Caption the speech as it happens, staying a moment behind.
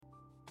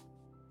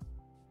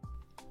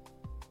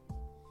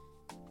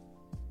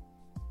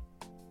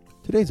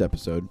Today's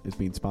episode is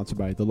being sponsored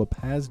by the La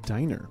Paz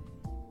Diner.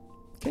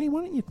 Kenny,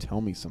 why don't you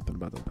tell me something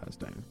about the La Paz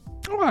Diner?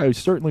 Oh, I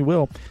certainly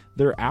will.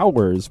 Their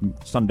hours,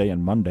 Sunday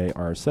and Monday,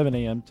 are 7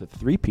 a.m. to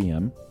 3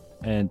 p.m.,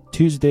 and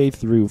Tuesday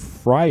through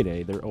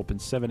Friday, they're open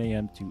 7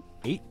 a.m. to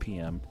 8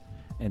 p.m.,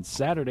 and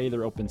Saturday,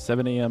 they're open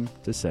 7 a.m.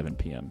 to 7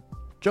 p.m.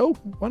 Joe,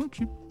 why don't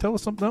you tell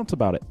us something else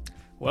about it?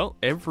 Well,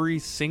 every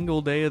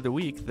single day of the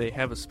week, they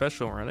have a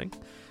special running,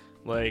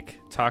 like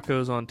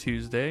tacos on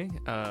Tuesday,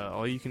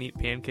 all-you-can-eat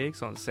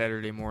pancakes on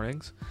Saturday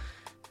mornings,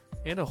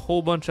 and a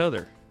whole bunch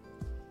other.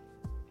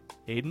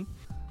 Aiden?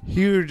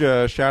 Huge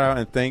shout out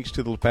and thanks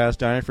to the La Paz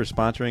Diner for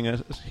sponsoring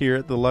us here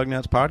at the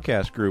Lugnuts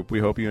Podcast Group. We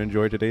hope you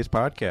enjoyed today's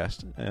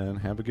podcast and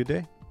have a good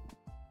day.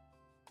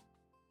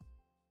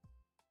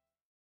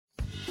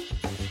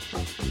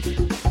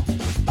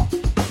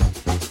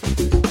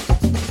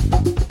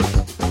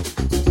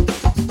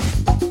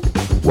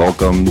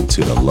 Welcome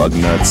to the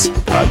Lugnuts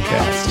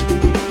Podcast.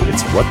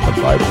 It's what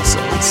the Bible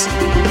says.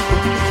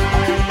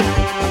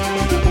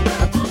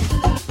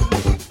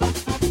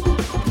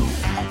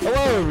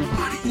 Hello,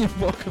 everybody,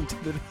 and welcome to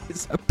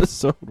today's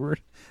episode. We're at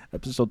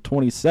episode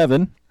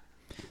 27.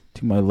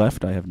 To my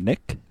left, I have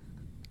Nick.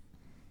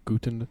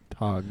 Guten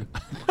Tag.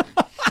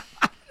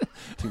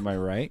 To my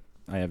right,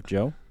 I have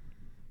Joe.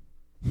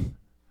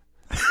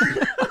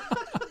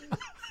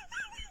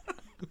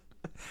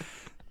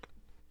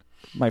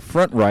 My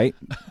front right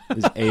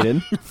is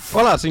Aiden.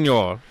 Hola,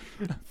 senor.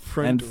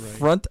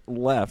 Front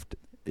left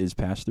is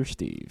Pastor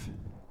Steve.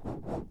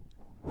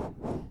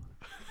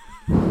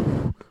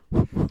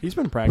 He's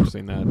been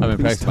practicing that.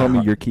 Please tell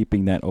me you're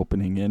keeping that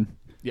opening in.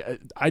 Yeah,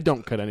 I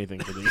don't cut anything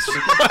for these.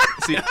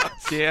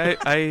 See,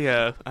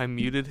 I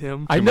muted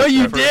him. I know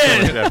you For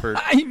did. so much effort.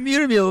 I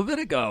muted me a little bit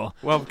ago.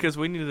 Well, because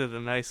we needed a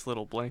nice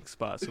little blank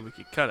spot so we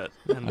could cut it.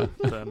 And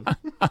then,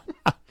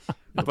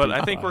 but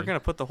I think we're going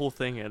to put the whole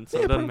thing in, so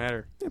it doesn't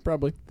matter. Yeah,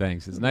 probably.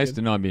 Thanks. It's nice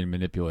to know I'm being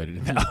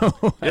manipulated now.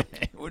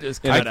 We'll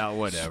just cut out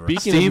whatever.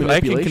 Speaking Steve, of I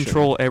can manipulation-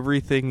 control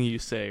everything you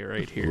say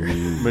right here.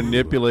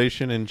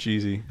 Manipulation and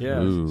cheesy.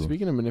 Yeah, Ooh.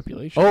 speaking of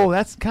manipulation. Oh,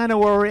 that's kind of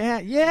where we're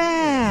at.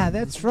 Yeah,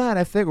 that's right.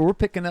 I figure we're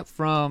picking up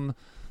from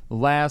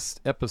last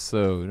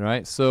episode,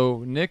 right?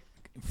 So, Nick,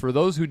 for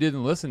those who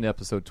didn't listen to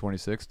episode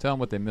 26, tell them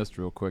what they missed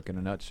real quick in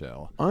a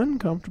nutshell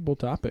Uncomfortable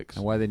topics.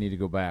 and why they need to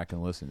go back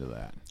and listen to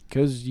that.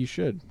 Because you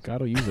should.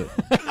 God will use it.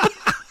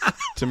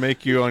 To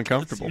make you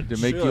uncomfortable. To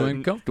make you should.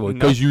 uncomfortable. No.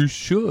 Because you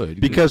should.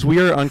 Because we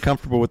are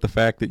uncomfortable with the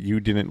fact that you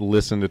didn't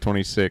listen to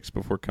 26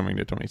 before coming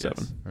to 27.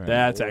 Yes. Right.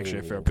 That's actually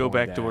a fair Go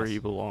point. back to where you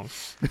belong.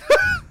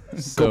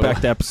 So- Go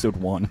back to episode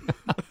 1. Yeah,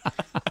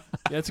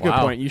 that's a good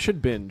Wow. point. You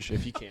should binge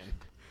if you can.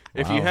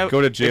 If Wow. you have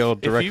Go to jail, if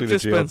directly you've to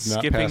just jail, been not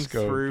skipping pass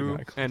go. through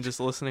Nice. and just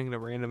listening to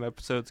random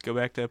episodes, go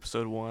back to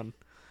episode 1,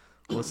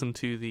 listen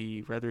to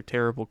the rather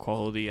terrible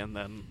quality, and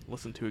then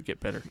listen to it get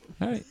better.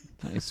 All right.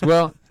 Nice.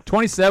 Well,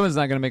 27 is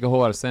not going to make a whole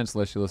lot of sense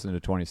unless you listen to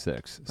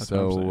 26. That's what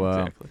I'm saying.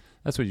 Exactly.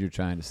 That's what you're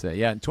trying to say.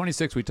 Yeah, in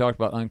 26 we talked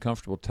about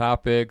uncomfortable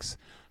topics,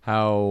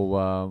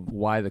 how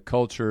why the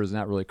culture is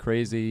not really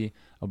crazy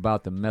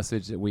about the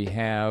message that we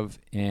have,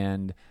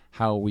 and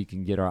how we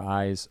can get our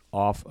eyes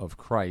off of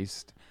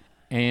Christ,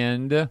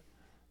 and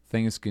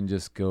things can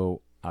just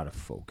go out of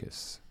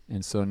focus.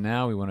 And so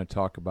now we want to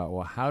talk about,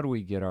 well, how do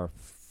we get our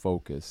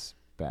focus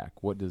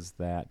back? What does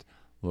that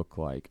look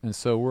like? And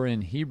so we're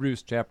in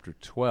Hebrews chapter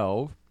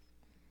 12,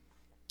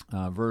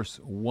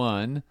 verse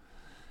 1,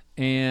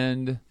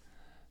 and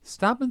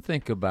stop and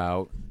think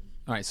about.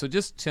 All right, so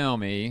just tell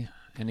me.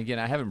 And again,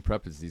 I haven't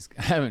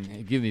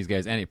given these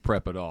guys any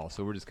prep at all,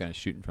 so we're just kind of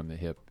shooting from the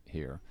hip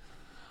here.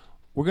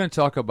 We're going to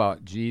talk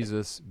about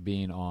Jesus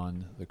being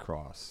on the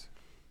cross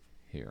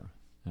here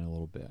in a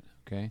little bit,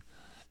 okay?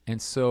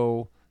 And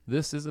so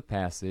this is a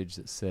passage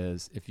that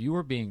says, if you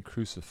were being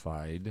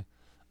crucified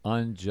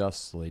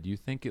unjustly, do you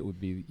think it would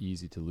be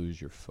easy to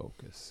lose your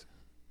focus?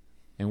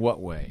 In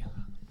what way?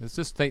 Let's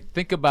just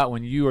think about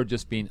when you are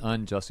just being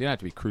unjust. You don't have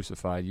to be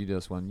crucified.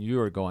 When you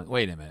are going,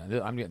 wait a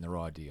minute, I'm getting the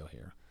raw deal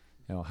here.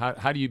 You know,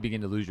 how do you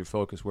begin to lose your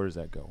focus? Where does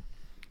that go?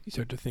 You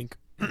start to think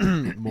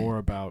more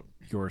about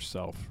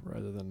yourself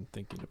rather than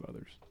thinking of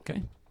others.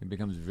 Okay. It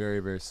becomes very,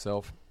 very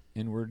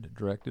inward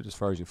directed as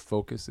far as your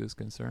focus is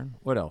concerned.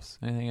 What else?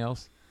 Anything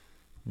else?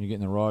 When you're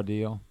getting the raw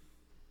deal?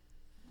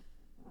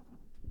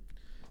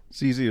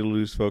 It's easy to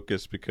lose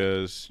focus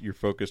because your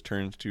focus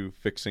turns to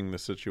fixing the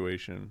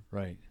situation.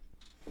 Right.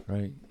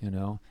 You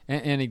know.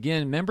 And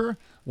again, remember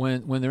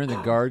when they're in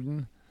the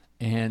garden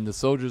and the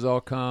soldiers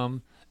all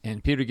come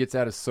and Peter gets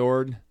out his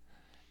sword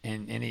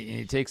and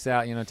he takes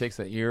out, takes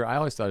that ear. I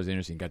always thought it was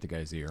interesting. He got the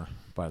guy's ear,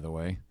 by the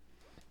way.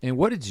 And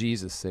what did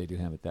Jesus say to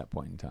him at that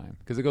point in time?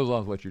 Because it goes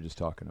along with what you're just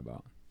talking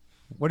about.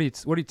 What did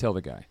he tell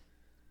the guy?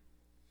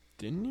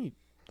 Didn't he,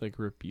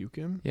 rebuke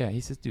him? Yeah, he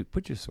says, dude,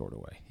 put your sword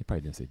away. He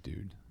probably didn't say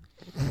dude.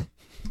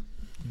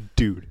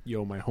 Dude.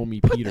 Yo, my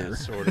homie Peter.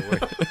 Sort of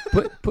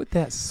way. Put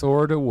that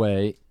sword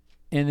away.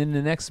 And in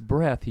the next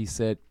breath, he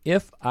said,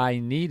 if I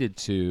needed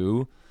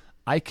to,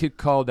 I could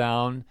call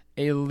down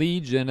a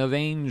legion of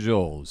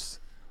angels.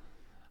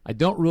 I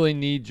don't really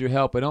need your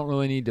help. I don't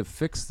really need to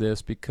fix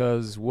this,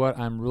 because what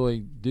I'm really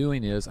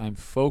doing is I'm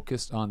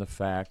focused on the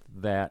fact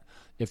that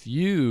if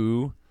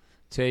you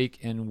take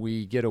and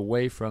we get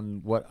away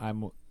from what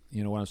I'm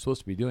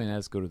supposed to be doing,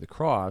 as go to the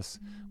cross,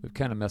 we've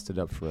kind of messed it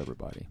up for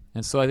everybody.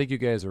 And so I think you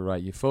guys are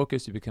right. You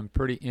focus, you become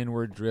pretty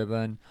inward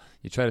driven.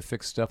 You try to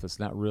fix stuff that's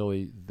not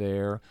really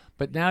there.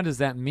 But now, does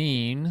that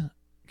mean,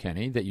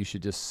 Kenny, that you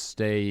should just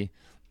stay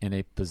in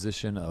a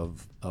position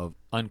of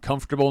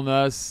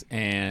uncomfortableness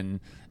and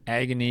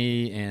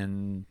agony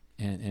and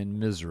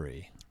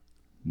misery?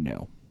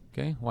 No,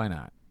 Okay, why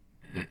not?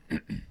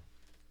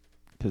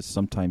 because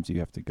sometimes you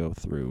have to go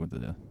through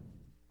the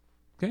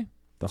Okay.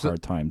 the So-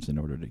 hard times in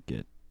order to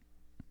get.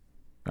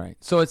 All right.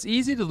 So it's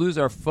easy to lose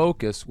our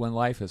focus when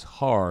life is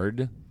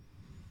hard.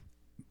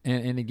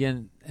 And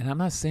again, and I'm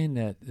not saying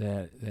that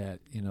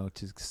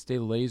to stay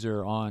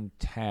laser on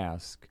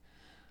task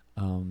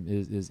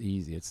is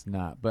easy. It's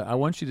not. But I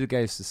want you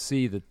guys to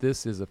see that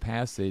this is a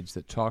passage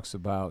that talks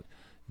about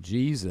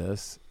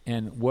Jesus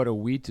and what are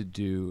we to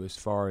do as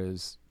far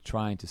as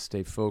trying to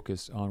stay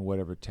focused on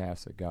whatever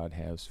task that God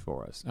has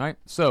for us. All right.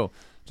 So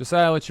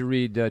Josiah, I'll let you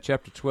read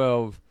chapter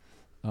 12,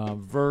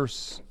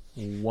 verse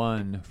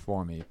 1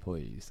 for me,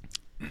 please.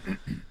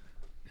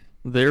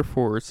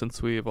 Therefore,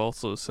 since we have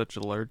also such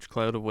a large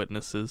cloud of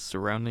witnesses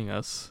surrounding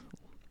us,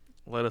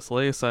 let us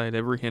lay aside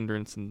every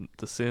hindrance and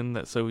the sin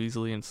that so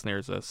easily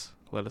ensnares us.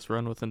 Let us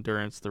run with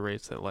endurance the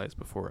race that lies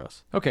before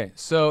us. Okay,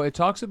 so it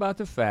talks about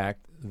the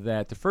fact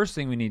that the first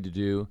thing we need to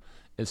do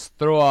is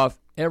throw off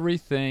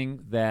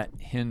everything that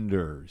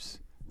hinders.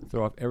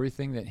 Throw off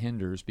everything that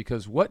hinders,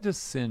 because what does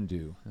sin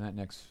do in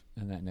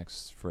that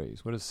next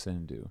phrase? What does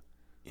sin do?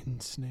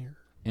 Ensnare.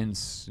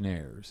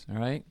 Ensnares. All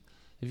right.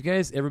 Have you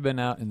guys ever been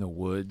out in the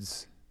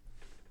woods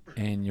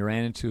and you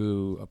ran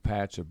into a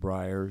patch of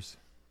briars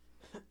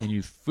and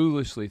you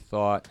foolishly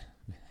thought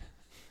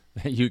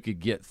that you could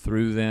get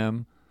through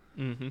them?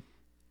 Mm-hmm.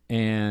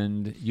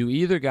 And you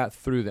either got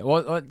through that.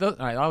 Well, all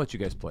right, I'll let you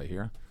guys play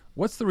here.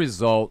 What's the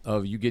result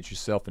of you get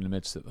yourself in the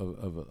midst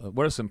of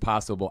what are some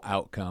possible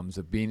outcomes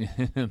of being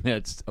in the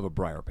midst of a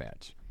briar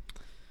patch?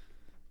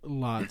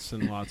 Lots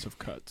and lots of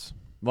cuts.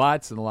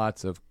 Lots and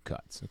lots of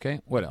cuts. Okay,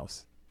 what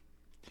else?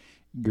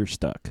 You're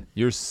stuck.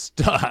 You're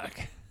stuck.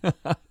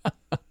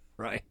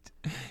 Right.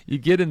 You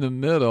get in the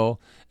middle,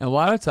 and a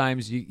lot of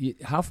times you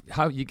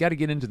how you got to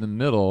get into the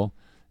middle,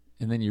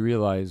 and then you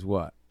realize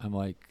what? I'm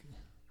like,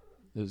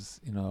 I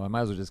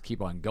might as well just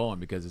keep on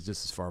going because it's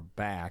just as far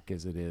back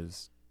as it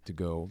is to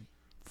go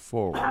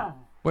forward.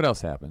 What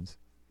else happens?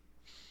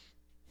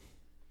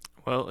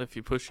 Well, if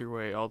you push your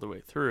way all the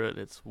way through it,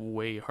 it's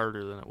way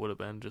harder than it would have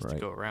been just to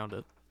Right. go around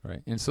it.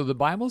 Right. And so the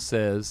Bible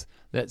says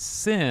that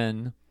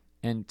sin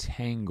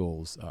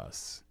entangles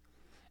us.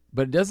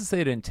 But it doesn't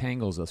say it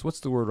entangles us. What's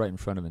the word right in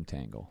front of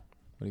entangle?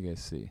 What do you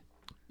guys see?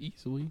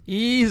 Easily.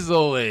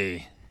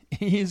 Easily.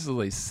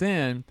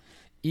 Sin,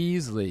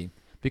 easily.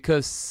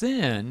 Because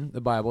sin, the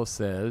Bible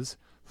says,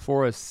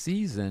 for a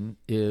season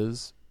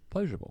is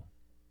pleasurable.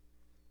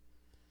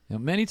 Now,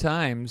 many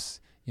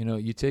times,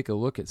 you take a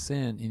look at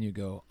sin and you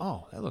go,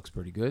 oh, that looks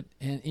pretty good.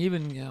 And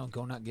even,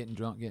 go not getting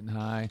drunk, getting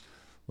high,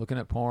 looking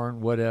at porn,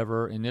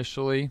 whatever,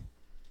 initially,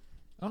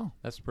 oh,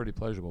 that's pretty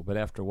pleasurable. But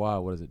after a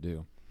while, what does it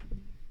do?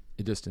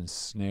 It just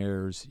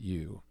ensnares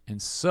you.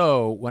 And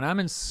so when I'm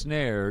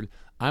ensnared,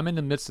 I'm in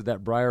the midst of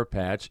that briar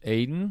patch.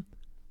 Aiden,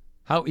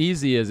 how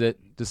easy is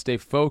it to stay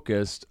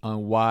focused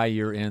on why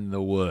you're in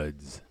the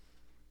woods?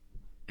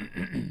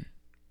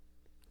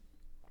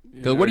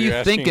 So what are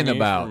you thinking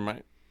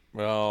about?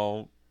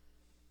 Well,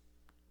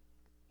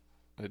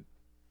 it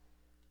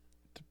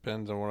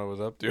depends on what I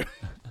was up to.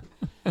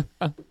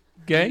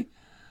 Okay.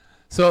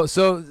 So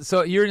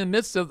you're in the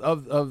midst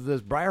of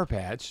this briar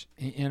patch,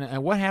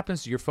 and what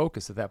happens to your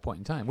focus at that point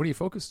in time? What are you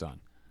focused on?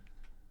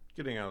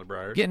 Getting out of the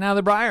briars. Getting out of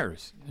the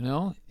briars.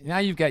 Now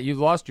you've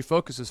lost your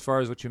focus as far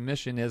as what your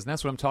mission is, and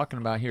that's what I'm talking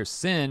about here.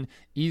 Sin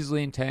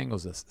easily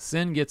entangles us.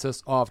 Sin gets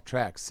us off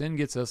track. Sin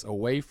gets us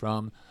away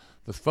from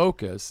the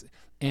focus,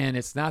 and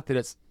it's not that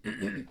it's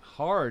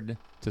hard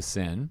to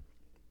sin.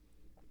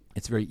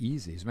 It's very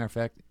easy. As a matter of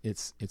fact,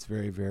 it's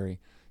very, very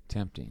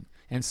tempting.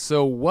 And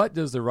so what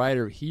does the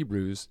writer of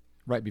Hebrews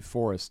right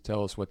before us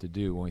tell us what to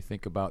do when we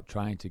think about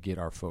trying to get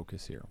our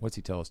focus here? What's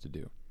he tell us to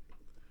do?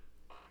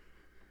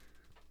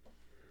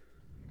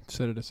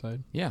 Set it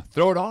aside. Yeah,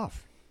 throw it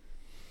off.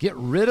 Get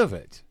rid of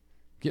it.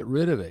 Get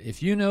rid of it.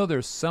 If you know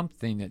there's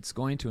something that's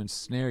going to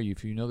ensnare you,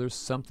 if you know there's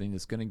something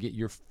that's going to get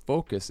your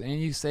focus,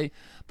 and you say,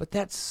 but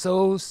that's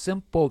so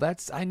simple.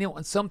 I know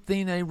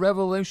something, a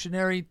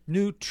revolutionary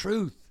new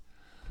truth.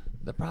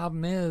 The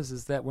problem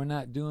is that we're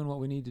not doing what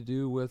we need to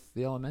do with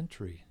the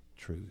elementary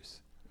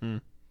truths.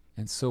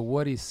 And so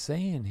what he's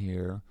saying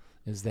here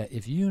is that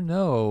if you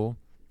know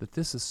that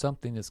this is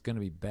something that's going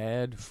to be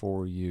bad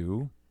for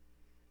you,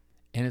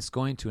 and it's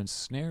going to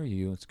ensnare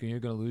you, you're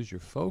going to lose your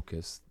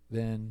focus,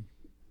 then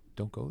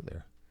don't go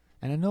there.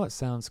 And I know it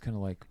sounds kind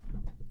of like,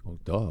 oh,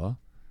 duh.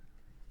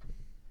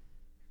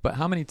 But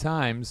how many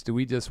times do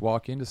we just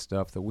walk into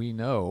stuff that we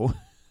know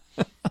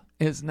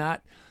is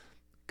not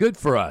good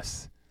for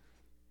us?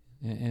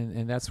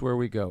 And that's where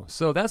we go.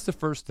 So that's the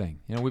first thing.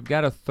 We've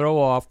got to throw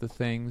off the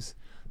things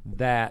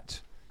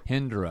that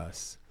hinder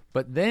us.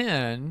 But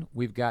then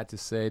we've got to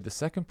say the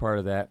second part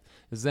of that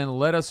is then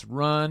let us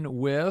run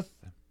with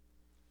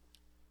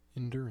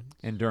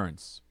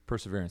endurance,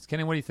 perseverance.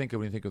 Kenny, what do you think of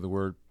when you think of the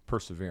word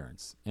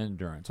perseverance,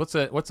 endurance?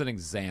 What's an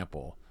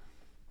example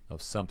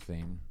of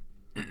something?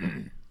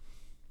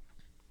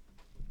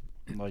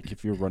 Like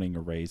if you're running a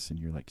race and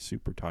you're like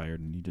super tired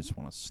and you just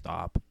want to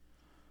stop,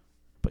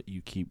 but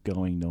you keep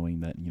going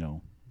knowing that,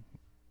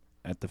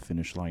 at the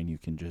finish line you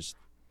can just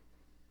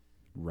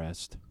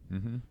rest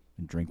and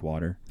drink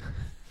water.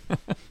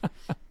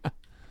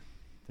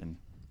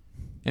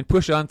 And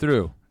push on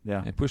through.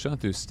 Yeah. And push on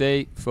through.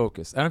 Stay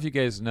focused. I don't know if you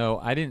guys know,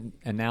 I didn't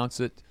announce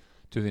it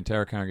to the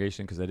entire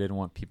congregation because I didn't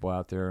want people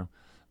out there,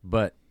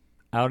 but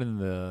out in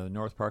the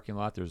north parking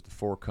lot there's the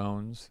 4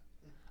 cones.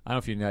 I don't know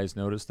if you guys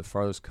noticed, the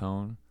farthest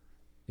cone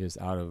is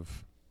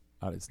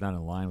it's not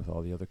in line with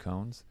all the other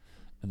cones.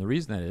 And the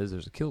reason that is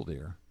there's a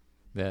killdeer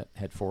that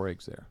had 4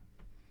 eggs there.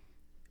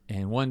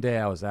 And one day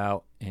I was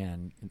out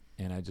and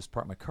I just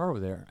parked my car over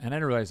there, and I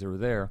didn't realize they were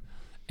there,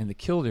 and the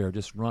killdeer are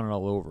just running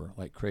all over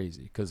like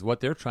crazy. Because what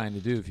they're trying to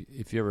do,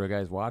 if you ever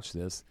guys watch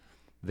this,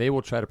 they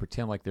will try to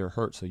pretend like they're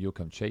hurt so you'll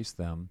come chase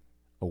them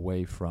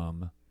away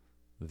from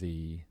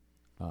the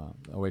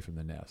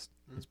nest.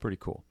 It's pretty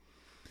cool.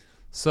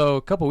 So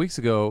a couple weeks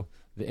ago,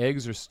 the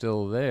eggs are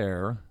still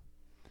there,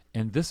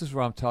 and this is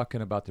where I'm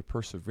talking about the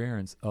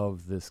perseverance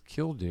of this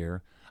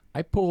killdeer.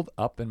 I pulled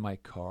up in my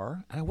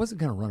car, and I wasn't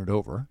going to run it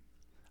over.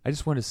 I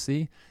just wanted to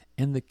see,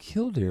 and the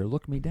killdeer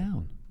looked me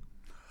down.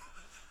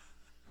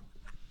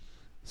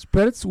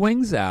 Spread its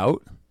wings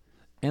out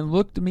and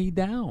looked me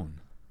down.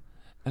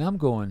 And I'm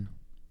going,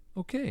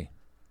 okay,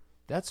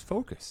 that's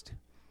focused.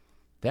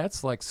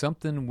 That's like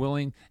something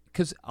willing,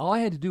 because all I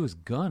had to do was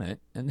gun it,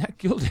 and that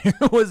killdeer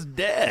was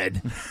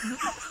dead.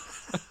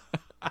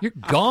 You're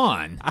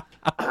gone.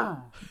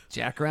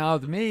 Jack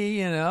around with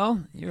me,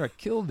 you're a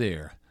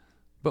killdeer.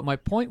 But my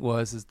point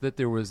is that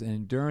there was an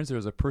endurance, there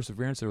was a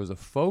perseverance, there was a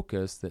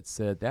focus that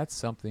said that's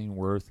something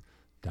worth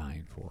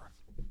dying for.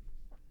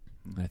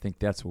 And I think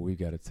that's what we've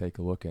got to take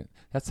a look at.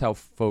 That's how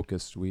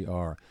focused we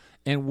are.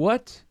 And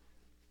what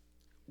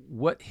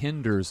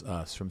hinders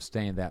us from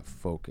staying that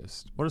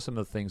focused? What are some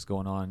of the things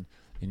going on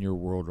in your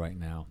world right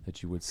now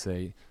that you would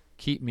say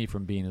keep me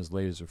from being as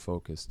laser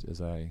focused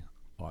as I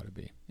ought to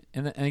be?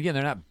 And again,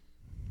 they're not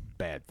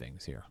bad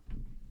things here.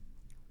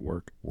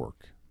 Work.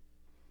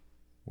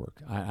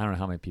 I don't know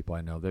how many people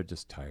I know, they're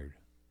just tired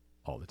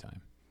all the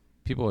time.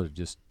 People are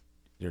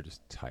they're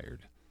just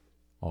tired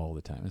all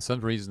the time. And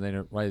some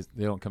reason why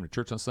they don't come to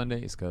church on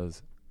Sunday is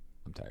because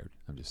I'm tired.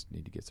 I just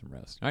need to get some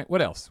rest. All right,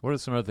 what else? What are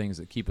some other things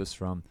that keep us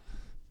from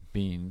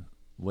being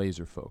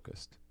laser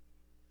focused?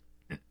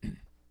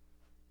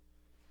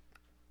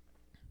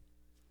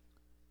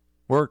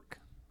 Work.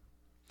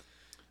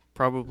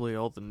 Probably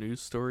all the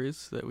news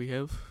stories that we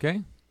have.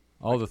 Okay.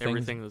 All the things.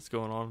 Everything that's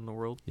going on in the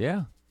world.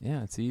 Yeah.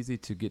 It's easy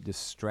to get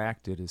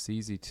distracted. It's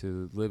easy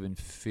to live in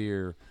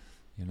fear,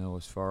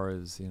 as far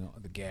as,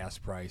 the gas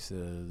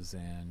prices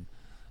and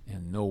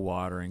no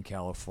water in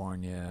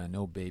California,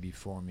 no baby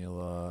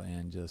formula,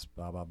 and just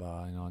blah, blah,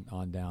 blah, and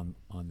on down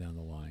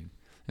the line.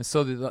 And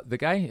so the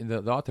guy,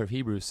 the author of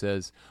Hebrews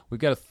says, we've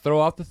got to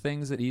throw out the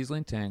things that easily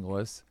entangle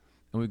us,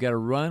 and we've got to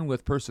run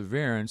with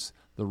perseverance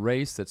the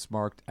race that's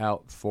marked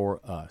out for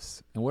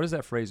us. And what does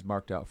that phrase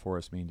 "marked out for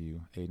us" mean to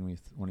you, Aiden,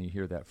 when you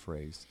hear that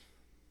phrase?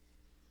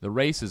 The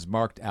race is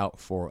marked out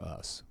for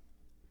us.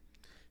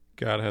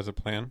 God has a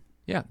plan.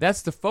 Yeah,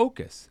 that's the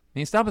focus. I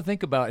mean, stop and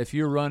think about if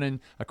you're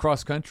running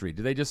across country.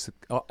 Do they just,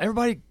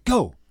 everybody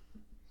go?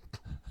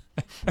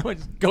 Everyone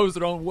just goes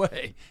their own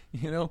way,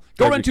 Go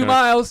run 2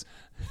 miles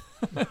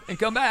and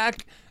come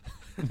back.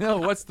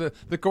 No,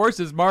 the course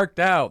is marked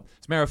out.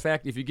 As a matter of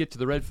fact, if you get to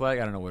the red flag,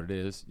 I don't know what it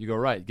is, you go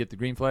right. Get the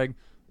green flag,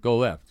 go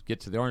left. Get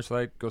to the orange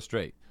flag, go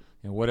straight.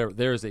 Whatever.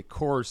 There is a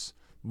course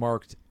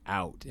marked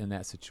out in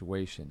that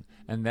situation,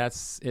 and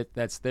that's it.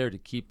 That's there to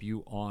keep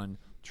you on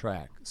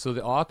track. So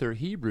the author of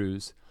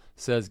Hebrews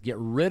says, get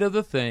rid of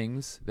the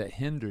things that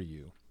hinder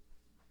you,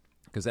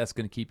 because that's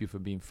going to keep you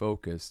from being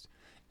focused,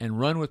 and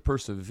run with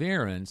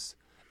perseverance,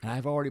 and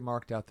I've already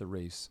marked out the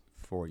race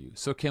for you.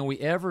 So can we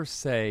ever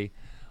say,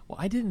 well,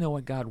 I didn't know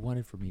what God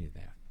wanted for me to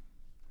that?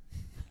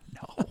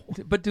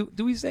 No. But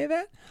do we say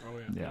that? Oh,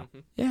 yeah.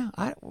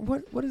 Yeah.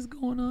 What is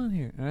going on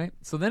here? All right.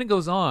 So then it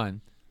goes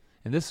on,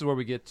 and this is where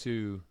we get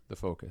to the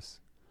focus.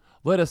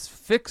 Let us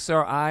fix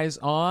our eyes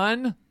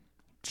on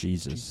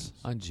Jesus.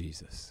 On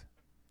Jesus.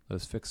 Let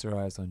us fix our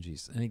eyes on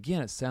Jesus. And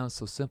again, it sounds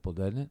so simple,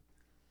 doesn't it?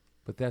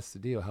 But that's the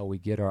deal, how we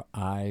get our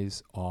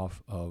eyes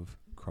off of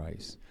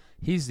Christ.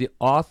 He's the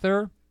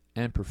author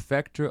and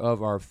perfecter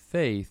of our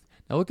faith.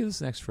 Now look at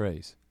this next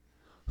phrase.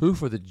 Who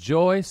for the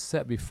joy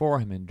set before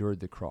him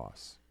endured the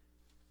cross.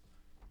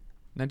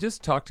 Now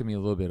just talk to me a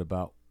little bit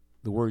about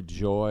the word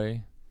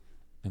joy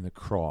and the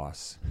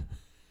cross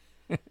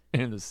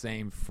in the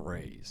same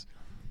phrase.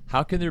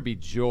 How can there be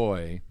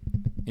joy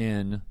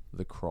in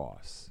the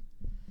cross?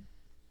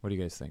 What are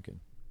you guys thinking?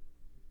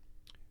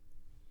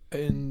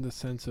 In the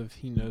sense of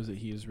he knows that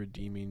he is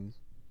redeeming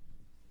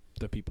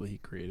the people he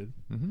created.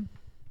 Mm-hmm.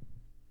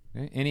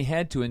 Okay? And he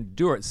had to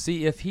endure it.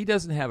 See, if he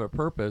doesn't have a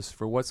purpose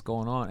for what's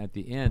going on at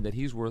the end that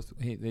he's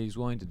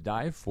willing to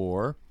die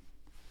for,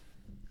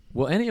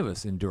 will any of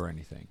us endure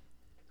anything?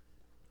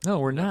 No,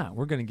 we're not.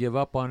 We're going to give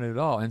up on it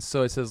all. And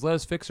so it says, let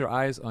us fix our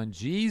eyes on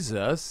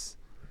Jesus.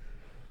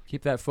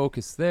 Keep that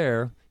focus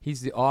there.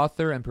 He's the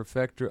author and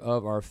perfecter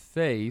of our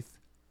faith,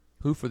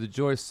 who for the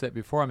joy set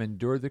before him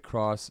endured the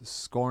cross,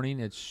 scorning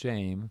its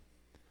shame,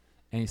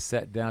 and he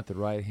sat down at the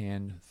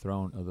right-hand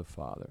throne of the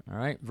Father. All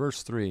right,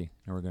 verse 3,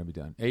 and we're going to be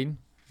done. Aiden, you want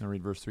to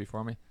read verse 3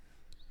 for me?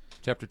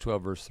 Chapter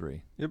 12, verse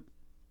 3. Yep.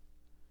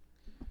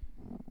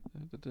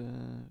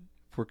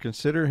 For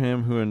consider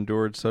him who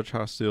endured such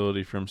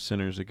hostility from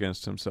sinners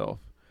against himself,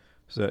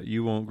 so that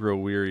you won't grow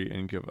weary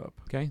and give up.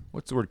 Okay,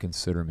 what's the word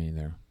consider mean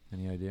there?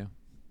 Any idea?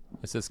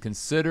 It says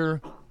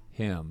consider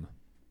him.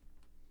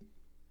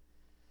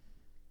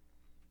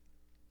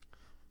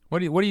 What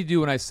do you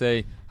do when I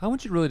say, I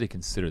want you really to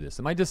consider this?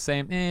 Am I just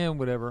saying,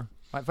 whatever?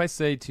 If I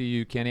say to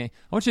you, Kenny, I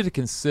want you to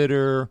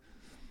consider,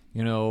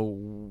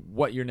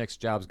 what your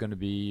next job is going to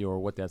be or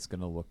what that's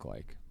going to look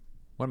like.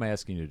 What am I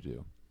asking you to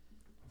do?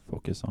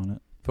 Focus on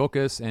it.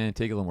 Focus and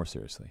take it a little more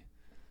seriously.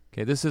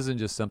 Okay, this isn't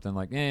just something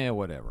like,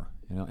 whatever.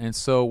 And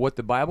so what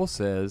the Bible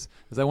says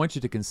is I want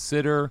you to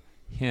consider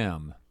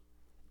him.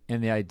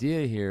 And the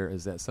idea here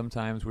is that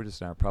sometimes we're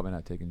just probably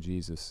not taking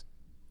Jesus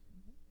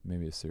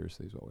maybe as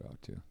seriously as what we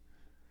ought to.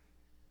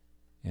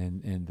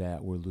 And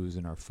that we're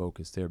losing our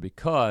focus there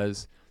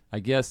because I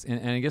guess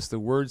the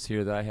words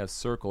here that I have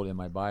circled in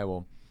my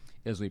Bible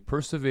is we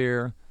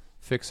persevere,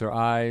 fix our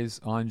eyes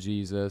on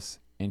Jesus,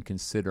 and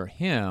consider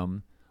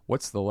him.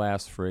 What's the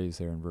last phrase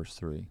there in verse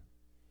 3?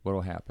 What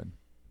will happen?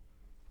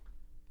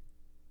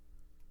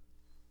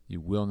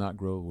 You will not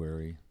grow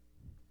weary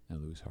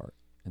and lose heart.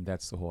 And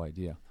that's the whole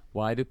idea.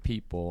 Why do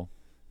people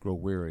grow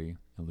weary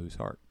and lose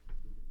heart?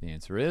 The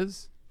answer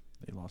is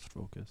They lost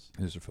focus.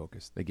 lose their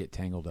focus. They get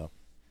tangled up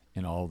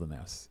in all the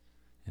mess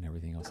and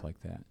everything else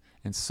like that.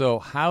 And so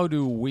how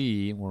do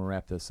we, when we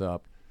wrap this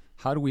up,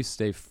 how do we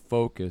stay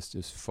focused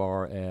as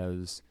far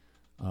as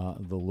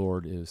the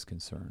Lord is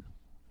concerned?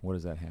 What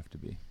does that have to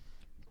be?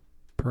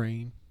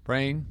 Praying.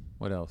 Praying.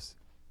 What else?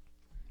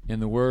 In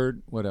the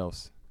Word. What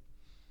else?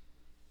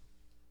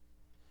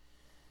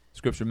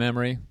 Scripture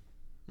memory.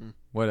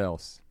 What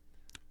else?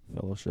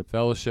 Fellowship.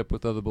 Fellowship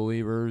with other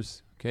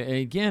believers. Okay. And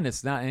again,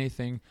 it's not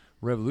anything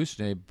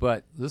revolutionary,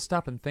 but let's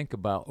stop and think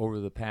about over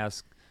the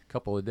past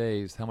couple of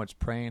days, how much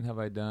praying have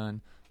I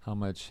done? How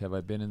much have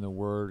I been in the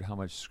Word? How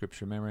much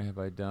Scripture memory have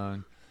I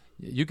done?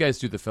 You guys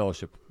do the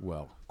fellowship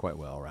quite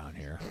well around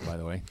here, by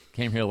the way.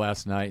 Came here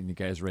last night, and you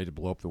guys are ready to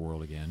blow up the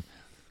world again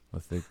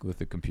with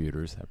the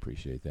computers. I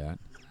appreciate that.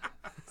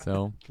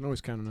 So Can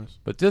always count on us.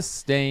 but just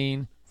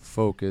staying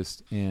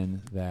focused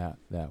in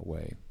that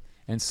way.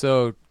 And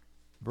so,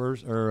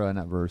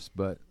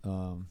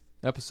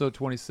 episode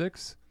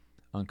 26,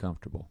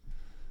 uncomfortable.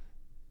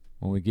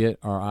 When we get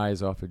our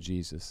eyes off of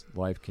Jesus,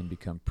 life can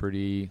become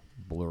pretty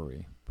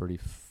blurry, pretty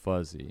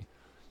fuzzy.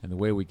 And the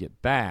way we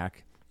get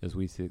back is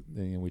we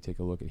take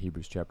a look at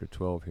Hebrews chapter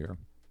 12 here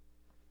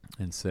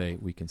and say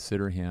we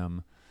consider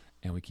him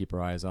and we keep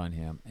our eyes on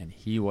him, and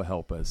he will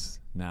help us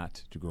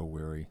not to grow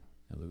weary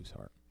and lose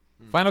heart.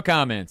 Final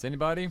comments,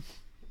 anybody?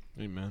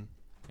 Amen.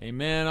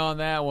 Amen on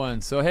that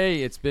one. So,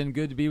 hey, it's been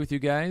good to be with you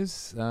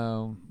guys.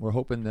 We're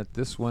hoping that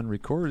this one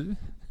recorded,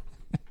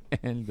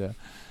 and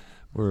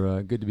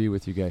we're good to be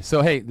with you guys.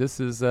 So, hey,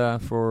 this is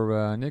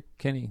for Nick,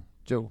 Kenny,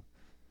 Joe,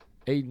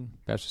 Aiden,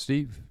 Pastor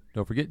Steve.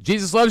 Don't forget,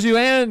 Jesus loves you,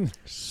 and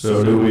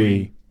So do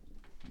we.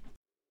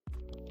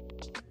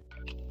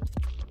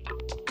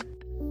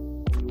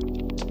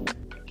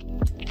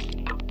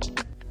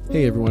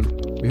 Hey everyone,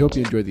 we hope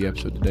you enjoyed the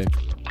episode today.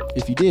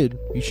 If you did,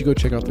 you should go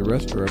check out the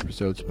rest of our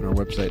episodes on our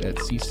website at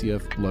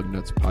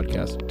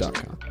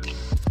ccflugnutspodcast.com.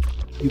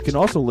 You can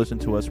also listen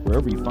to us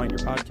wherever you find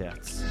your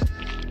podcasts.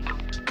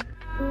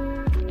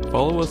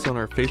 Follow us on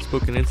our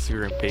Facebook and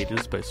Instagram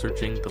pages by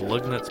searching the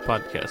Lugnuts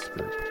Podcast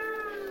Group.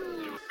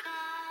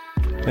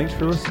 Thanks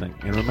for listening,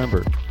 and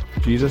remember,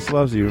 Jesus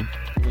loves you.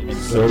 And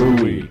so do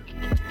we.